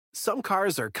Some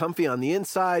cars are comfy on the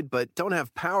inside, but don't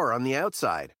have power on the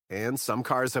outside. And some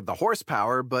cars have the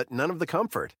horsepower, but none of the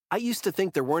comfort. I used to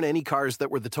think there weren't any cars that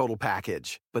were the total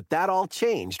package. But that all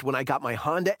changed when I got my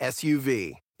Honda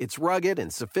SUV. It's rugged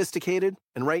and sophisticated.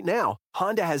 And right now,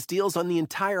 Honda has deals on the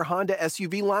entire Honda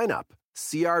SUV lineup.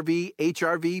 CR-V,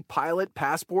 HR-V, Pilot,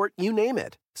 Passport, you name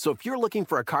it. So if you're looking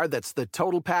for a car that's the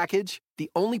total package, the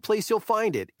only place you'll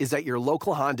find it is at your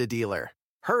local Honda dealer.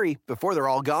 Hurry before they're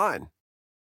all gone.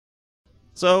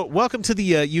 So, welcome to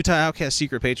the Utah Outcast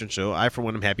Secret Patron Show. I, for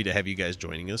one, am happy to have you guys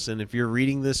joining us. And if you're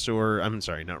reading this, or I'm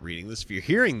sorry, not reading this. If you're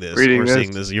hearing this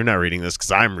seeing this, you're not reading this because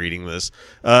I'm reading this.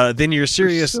 Then you're a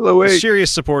serious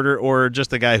supporter, or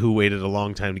just a guy who waited a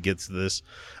long time to get to this.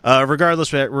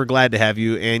 Regardless, we're glad to have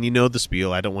you. And you know the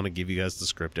spiel. I don't want to give you guys the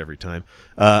script every time.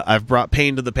 I've brought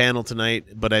Payne to the panel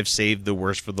tonight, but I've saved the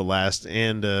worst for the last.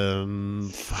 And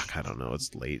I don't know.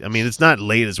 It's late. I mean, it's not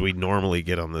late as we normally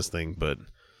get on this thing, but.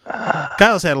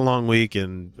 Kyle's had a long week,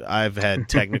 and I've had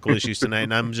technical issues tonight,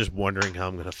 and I'm just wondering how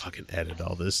I'm going to fucking edit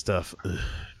all this stuff. Ugh,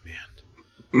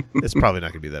 man. It's probably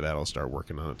not going to be that bad. I'll start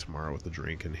working on it tomorrow with a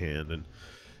drink in hand and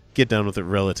get done with it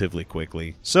relatively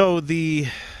quickly. So the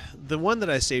one that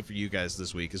I saved for you guys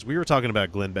this week is we were talking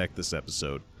about Glenn Beck this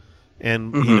episode,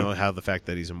 and you know how the fact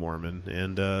that he's a Mormon,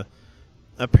 and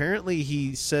apparently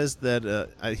he says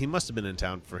that he must have been in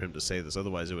town for him to say this,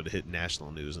 otherwise it would have hit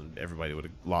national news and everybody would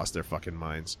have lost their fucking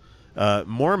minds.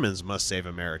 Mormons must save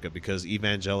America because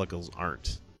evangelicals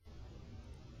aren't.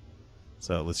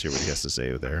 So let's hear what he has to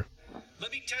say there.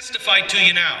 Let me testify to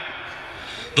you now.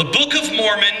 The Book of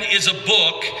Mormon is a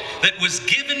book that was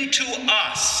given to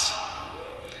us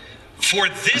for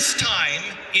this time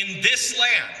in this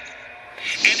land.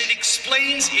 And it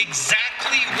explains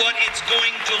exactly what it's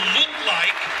going to look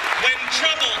like when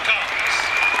trouble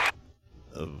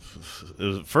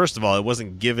comes. First of all, it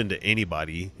wasn't given to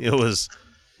anybody. It was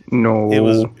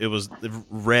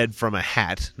read from a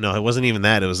hat. No, it wasn't even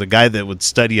that. It was a guy that would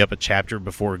study up a chapter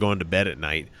before going to bed at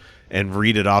night and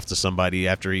read it off to somebody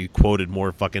after he quoted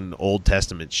more fucking Old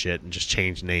Testament shit and just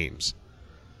changed names.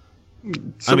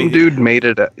 Some dude made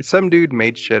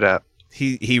shit up.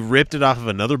 He ripped it off of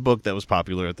another book that was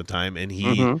popular at the time, and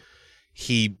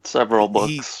he several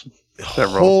books.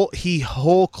 He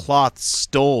whole cloth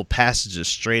stole passages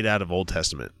straight out of Old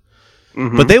Testament.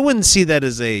 But they wouldn't see that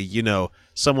as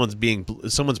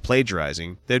someone's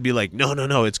plagiarizing. They'd be like,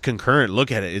 no, it's concurrent.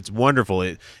 Look at it, it's wonderful.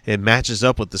 It matches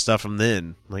up with the stuff from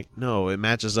then. Like, no, it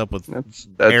matches up with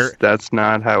that's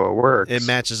not how it works. It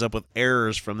matches up with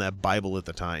errors from that Bible at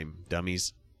the time,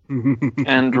 dummies.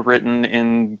 And written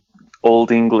in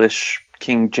Old English,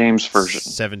 King James Version.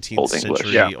 17th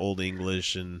century Old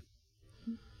English, and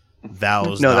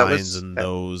thous, thines, and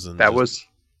those. And that was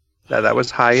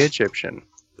High Egyptian.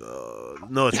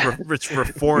 No, it's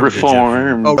Reformed.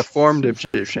 Reformed. Oh, Reformed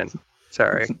Egyptian.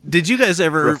 Sorry. Did you guys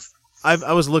ever...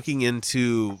 I was looking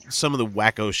into some of the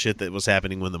wacko shit that was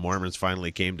happening when the Mormons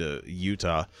finally came to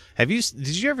Utah. Did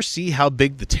you ever see how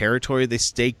big the territory they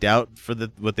staked out for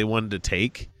what they wanted to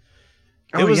take?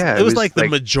 It was like the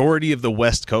majority of the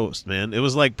West Coast, man. It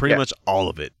was like pretty much all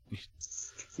of it.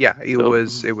 Yeah, it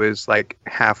was like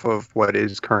half of what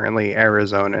is currently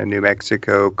Arizona, New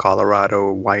Mexico,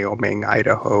 Colorado, Wyoming,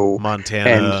 Idaho, Montana,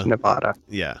 and Nevada.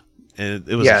 Yeah. And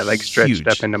it was stretched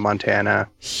up into Montana.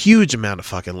 Huge amount of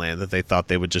fucking land that they thought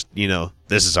they would just,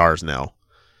 this is ours now.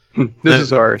 This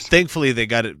is ours. Thankfully, they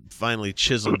got it finally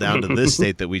chiseled down to this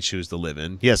state that we choose to live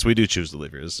in. Yes, we do choose to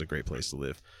live here. This is a great place to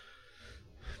live.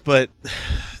 But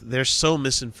they're so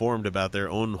misinformed about their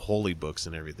own holy books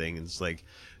and everything. And it's like,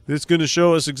 it's going to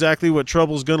show us exactly what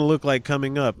trouble's going to look like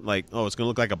coming up. Like, oh, it's going to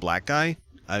look like a black guy?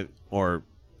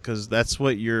 Because that's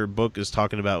what your book is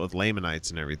talking about with Lamanites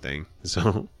and everything.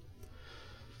 So,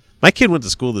 my kid went to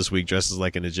school this week dressed as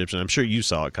like an Egyptian. I'm sure you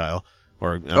saw it, Kyle.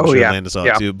 Or I'm sure Landon saw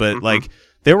it too. But, like,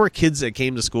 there were kids that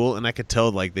came to school, and I could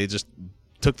tell, like, they just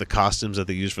took the costumes that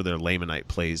they used for their Lamanite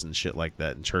plays and shit like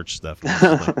that and church stuff.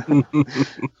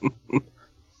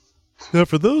 Now,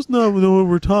 for those not know what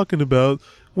we're talking about,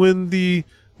 when the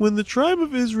tribe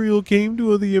of Israel came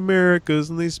to the Americas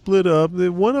and they split up,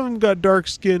 one of them got dark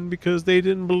skin because they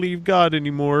didn't believe God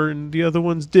anymore, and the other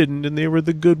ones didn't, and they were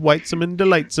the good, whitesome, and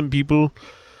delightsome people.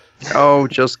 Oh,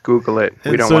 just Google it.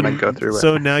 We don't want to go through it.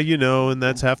 So now you know, and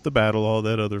that's half the battle, all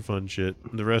that other fun shit.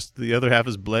 The other half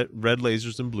is red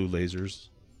lasers and blue lasers.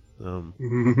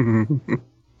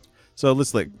 So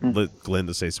let's let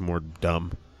Glenda say some more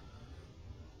dumb.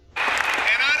 And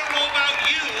I don't know about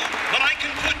you, but I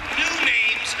can put new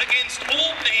names against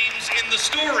old names in the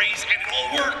stories, and it all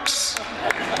works.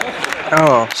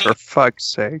 Oh, for fuck's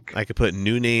sake. I could put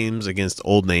new names against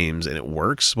old names and it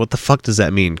works. What the fuck does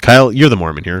that mean? Kyle, you're the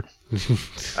Mormon here.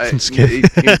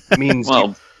 It means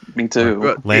me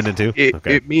too. Landon too?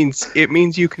 Okay. It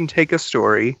means you can take a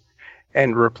story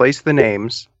and replace the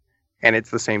names, and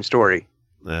it's the same story.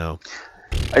 No.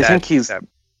 I think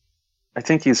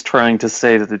he's trying to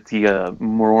say that the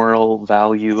moral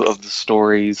value of the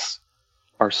stories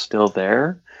are still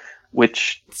there,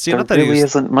 which there really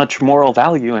isn't much moral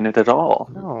value in it at all.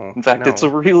 No, in fact, it's a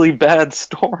really bad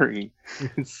story.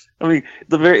 I mean,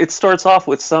 it starts off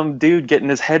with some dude getting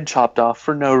his head chopped off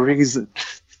for no reason.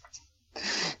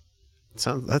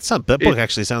 That book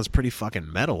actually sounds pretty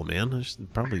fucking metal, man. I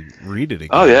should probably read it again.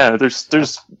 Oh yeah,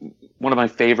 there's one of my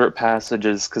favorite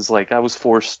passages because like I was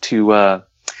forced to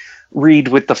read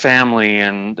with the family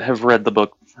and have read the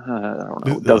book I don't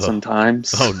know, a dozen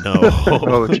times. Oh no!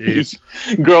 Oh jeez.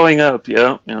 Growing up,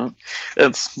 yeah,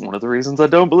 that's one of the reasons I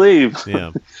don't believe.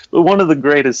 Yeah. But one of the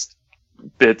greatest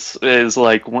bits is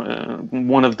like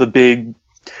one of the big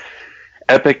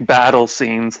epic battle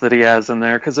scenes that he has in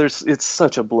there because it's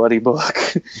such a bloody book.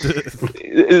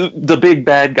 The big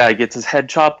bad guy gets his head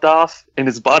chopped off and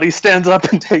his body stands up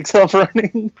and takes off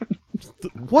running.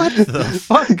 What the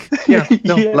fuck? Yeah,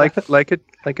 no, yeah.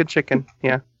 like a chicken.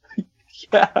 Yeah.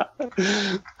 Yeah.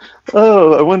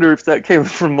 Oh, I wonder if that came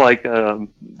from like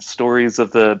stories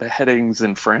of the beheadings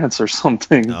in France or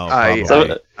something. Oh, I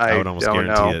would almost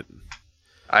guarantee it.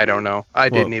 I don't know. I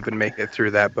didn't even make it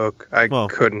through that book. I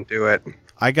couldn't do it.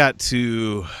 I got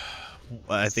to,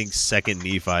 I think, second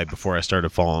Nephi before I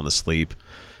started falling asleep.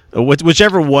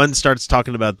 Whichever one starts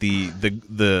talking about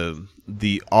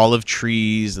the olive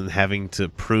trees and having to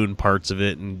prune parts of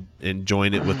it and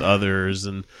join it with others,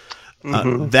 and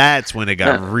that's when it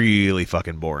got really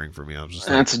fucking boring for me. I was just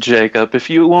that's Jacob. If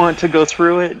you want to go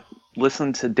through it,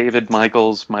 listen to David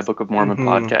Michael's My Book of Mormon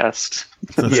podcast.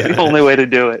 That's the only way to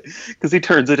do it, because he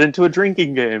turns it into a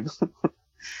drinking game.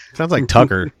 Sounds like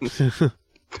Tucker.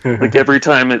 Like every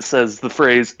time it says the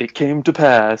phrase "it came to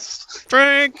pass."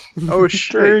 Drink. Oh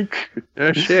shit! Drink.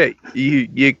 Oh shit!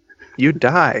 You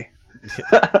die.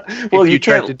 Well, if you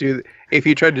tried to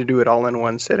do it all in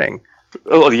one sitting.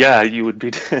 Oh yeah, you would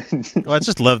be dead. Well, I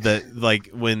just love that. Like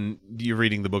when you're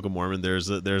reading the Book of Mormon, there's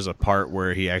a part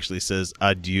where he actually says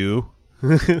adieu.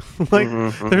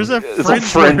 There's a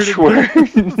French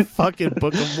word. Fucking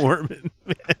Book of Mormon.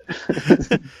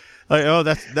 Man. Like, oh,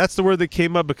 that's the word that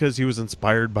came up because he was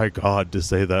inspired by God to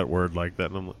say that word like that.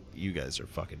 And I'm like, you guys are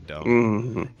fucking dumb.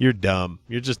 Mm-hmm. You're dumb.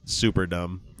 You're just super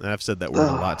dumb. And I've said that word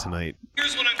a lot tonight.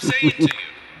 Here's what I'm saying to you.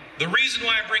 The reason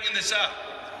why I'm bringing this up,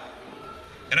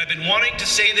 and I've been wanting to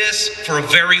say this for a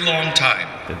very long time.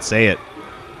 Then say it.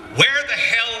 Where the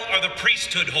hell are the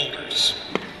priesthood holders?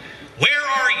 Where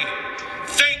are you?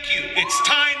 Thank you. It's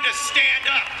time to stand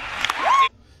up.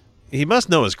 He must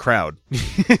know his crowd.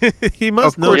 He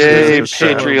must know his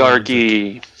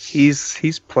patriarchy.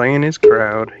 He's playing his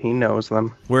crowd. He knows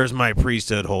them. Where's my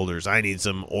priesthood holders? I need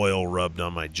some oil rubbed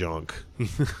on my junk.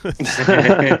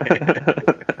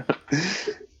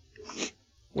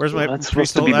 Where's my that's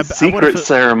supposed to be the secret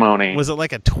ceremony? Was it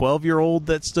like a 12-year-old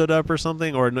that stood up or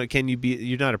something? Or can you be?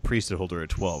 You're not a priesthood holder at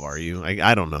 12, are you?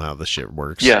 I don't know how this shit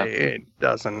works. Yeah, it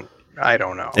doesn't. I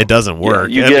don't know. It doesn't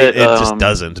work. Yeah, it just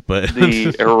doesn't. But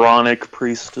the Aaronic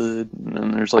priesthood,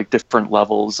 and there's like different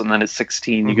levels, and then at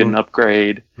 16 you get an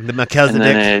upgrade. The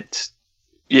Melchizedek.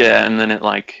 And then at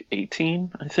like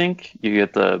 18, I think you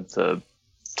get the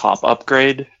top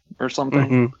upgrade or something.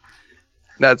 Mm-hmm.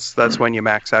 That's when you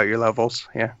max out your levels.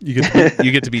 Yeah, you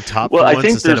get to be top. Well, I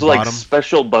think there's like bottom.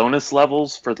 Special bonus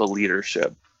levels for the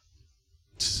leadership.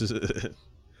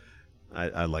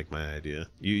 I like my idea.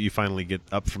 You finally get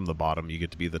up from the bottom. You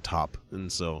get to be the top, and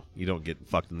so you don't get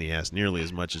fucked in the ass nearly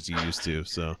as much as you used to.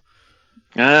 So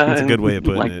it's a good way of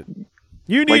putting it.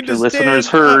 You need to listeners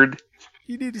stand heard. Up.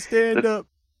 You need to stand up.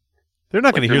 They're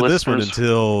not going to hear this one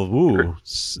until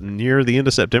near the end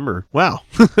of September. Wow.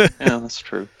 Yeah, that's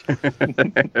true. It's time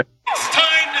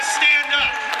to stand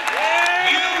up.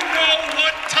 You know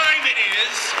what time it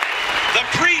is. The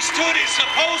priesthood is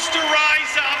supposed to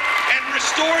rise up and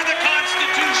restore the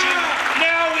Constitution.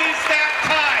 Now is that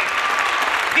time.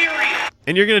 Period.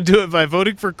 And you're going to do it by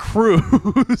voting for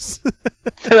Cruz.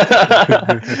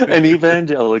 An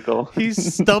evangelical.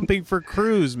 He's stumping for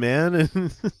Cruz,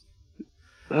 man.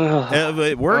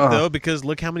 It worked though, because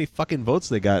look how many fucking votes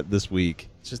they got this week.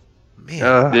 It's just,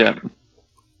 man. Yeah.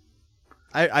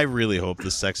 I really hope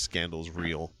the sex scandal is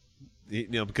real.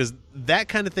 Because that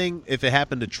kind of thing, if it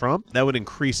happened to Trump, that would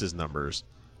increase his numbers.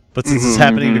 But since it's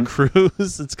happening to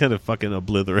Cruz, it's kind of fucking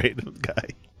obliterate the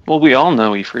guy. Well, we all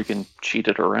know he freaking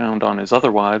cheated around on his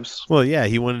other wives. Well, yeah,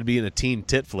 he wanted to be in a teen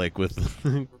tit flick with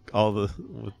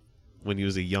when he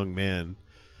was a young man,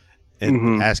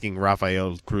 and asking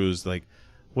Rafael Cruz, like,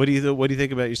 what do you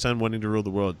think about your son wanting to rule the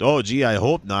world? Oh, gee, I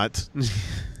hope not.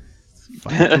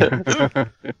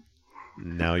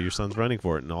 Now your son's running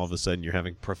for it, and all of a sudden you're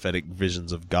having prophetic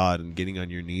visions of God and getting on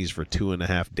your knees for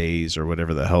 2.5 days or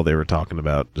whatever the hell they were talking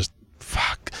about. Just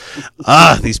fuck.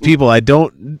 These people, I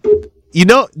don't. You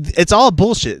know, it's all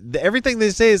bullshit. Everything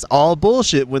they say is all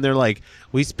bullshit when they're like,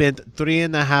 we spent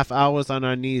 3.5 hours on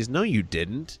our knees. No, you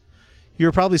didn't. You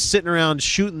were probably sitting around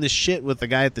shooting the shit with the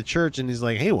guy at the church, and he's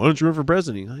like, hey, why don't you run for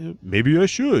president? Maybe I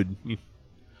should.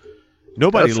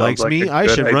 Nobody likes me. I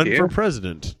should run for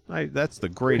president. That's the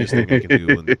greatest thing I can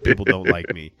do when people don't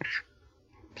like me.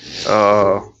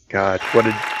 Oh, God.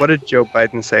 What did Joe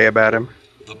Biden say about him?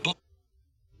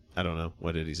 I don't know.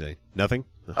 What did he say? Nothing?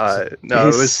 No,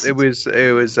 it was.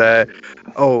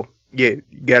 Oh, yeah,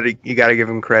 you gotta give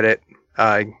him credit.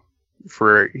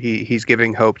 For he's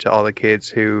giving hope to all the kids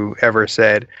who ever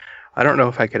said, "I don't know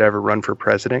if I could ever run for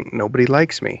president. Nobody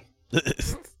likes me."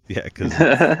 Yeah, because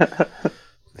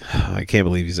I can't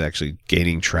believe he's actually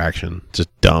gaining traction. Just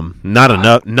dumb. Not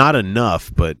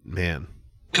enough. But man,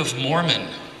 Book of Mormon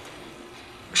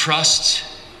trusts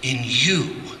in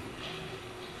you.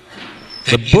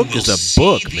 The book is a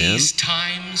book, man. These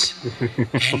times,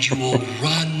 and you will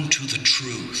run to the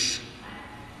truth.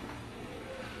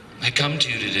 I come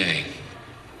to you today.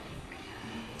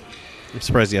 I'm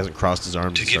surprised he hasn't crossed his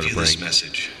arms to and give started you this praying.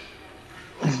 message.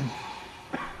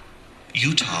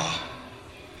 Utah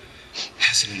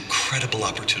has an incredible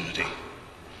opportunity.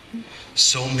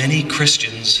 So many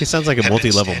Christians. He sounds like a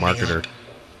multi-level marketer.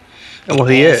 Well,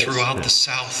 he is. Throughout the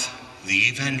South, the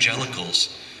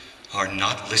evangelicals are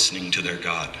not listening to their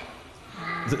God.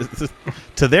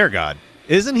 To their God.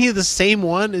 Isn't he the same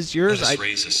one as yours? Let us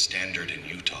raise a standard in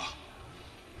Utah.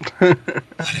 Let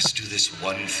us do this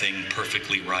one thing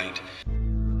perfectly right.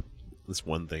 This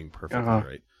one thing perfectly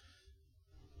right.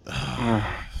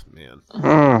 Oh, man.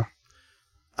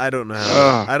 I don't know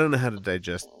how to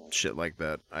digest shit like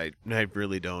that. I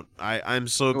really don't. I'm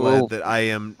so glad that I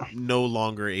am no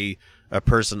longer a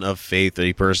person of faith,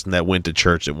 a person that went to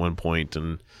church at one point,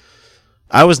 and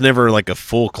I was never like a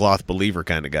full cloth believer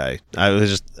kind of guy.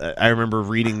 I remember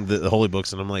reading the holy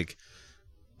books, and I'm like,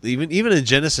 even in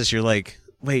Genesis, you're like,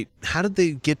 wait, how did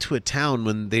they get to a town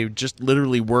when they just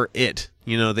literally were it?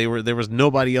 You know, there was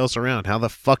nobody else around. How the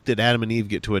fuck did Adam and Eve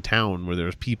get to a town where there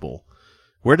was people?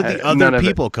 Where did the other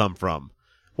people come from?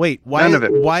 Wait,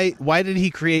 why did he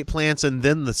create plants and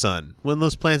then the sun when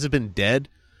those plants have been dead?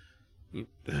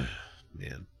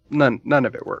 Man, none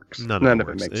of it works. None of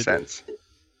it makes sense.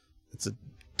 It's a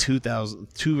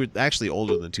 2002, actually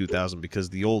older than 2000, because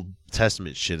the Old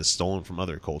Testament shit is stolen from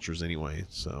other cultures anyway.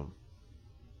 So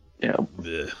yeah,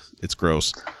 it's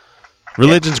gross.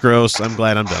 Religion's gross. I'm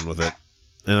glad I'm done with it,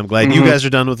 and I'm glad you guys are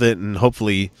done with it, and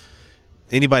hopefully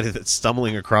anybody that's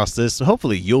stumbling across this,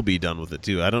 hopefully you'll be done with it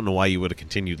too. I don't know why you would have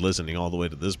continued listening all the way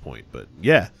to this point, but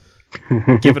yeah,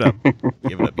 give it up.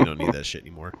 Give it up. You don't need that shit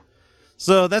anymore.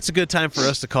 So that's a good time for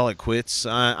us to call it quits.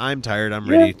 I'm tired. I'm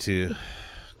ready to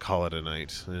call it a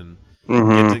night and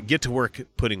get to work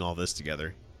putting all this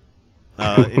together.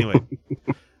 Anyway,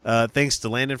 thanks to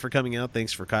Landon for coming out.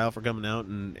 Thanks for Kyle for coming out.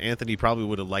 And Anthony probably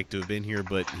would have liked to have been here,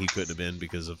 but he couldn't have been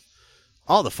because of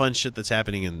all the fun shit that's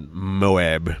happening in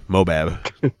Moab, or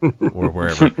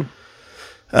wherever.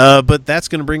 But that's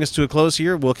going to bring us to a close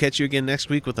here. We'll catch you again next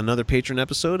week with another patron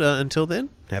episode. Until then,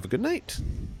 have a good night.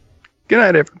 Good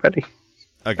night, everybody.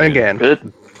 Again.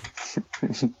 Good.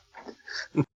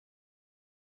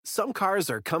 Some cars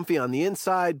are comfy on the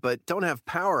inside, but don't have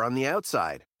power on the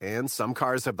outside. And some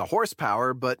cars have the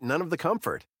horsepower, but none of the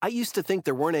comfort. I used to think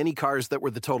there weren't any cars that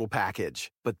were the total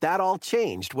package. But that all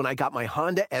changed when I got my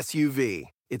Honda SUV.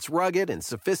 It's rugged and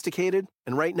sophisticated.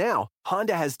 And right now,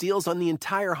 Honda has deals on the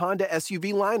entire Honda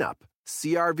SUV lineup.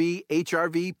 CR-V,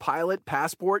 HR-V, Pilot,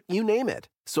 Passport, you name it.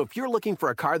 So if you're looking for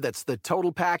a car that's the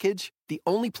total package, the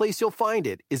only place you'll find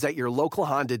it is at your local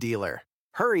Honda dealer.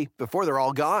 Hurry before they're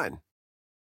all gone.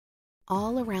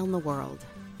 All around the world,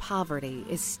 poverty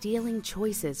is stealing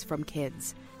choices from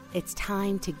kids. It's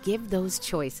time to give those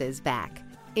choices back.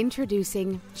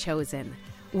 Introducing Chosen,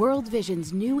 World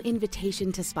Vision's new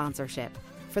invitation to sponsorship.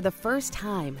 For the first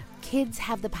time, kids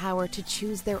have the power to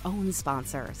choose their own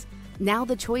sponsors. Now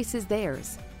the choice is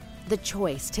theirs. The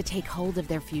choice to take hold of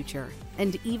their future,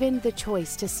 and even the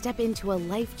choice to step into a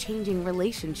life-changing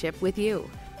relationship with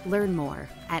you. Learn more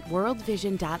at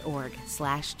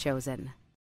worldvision.org/chosen.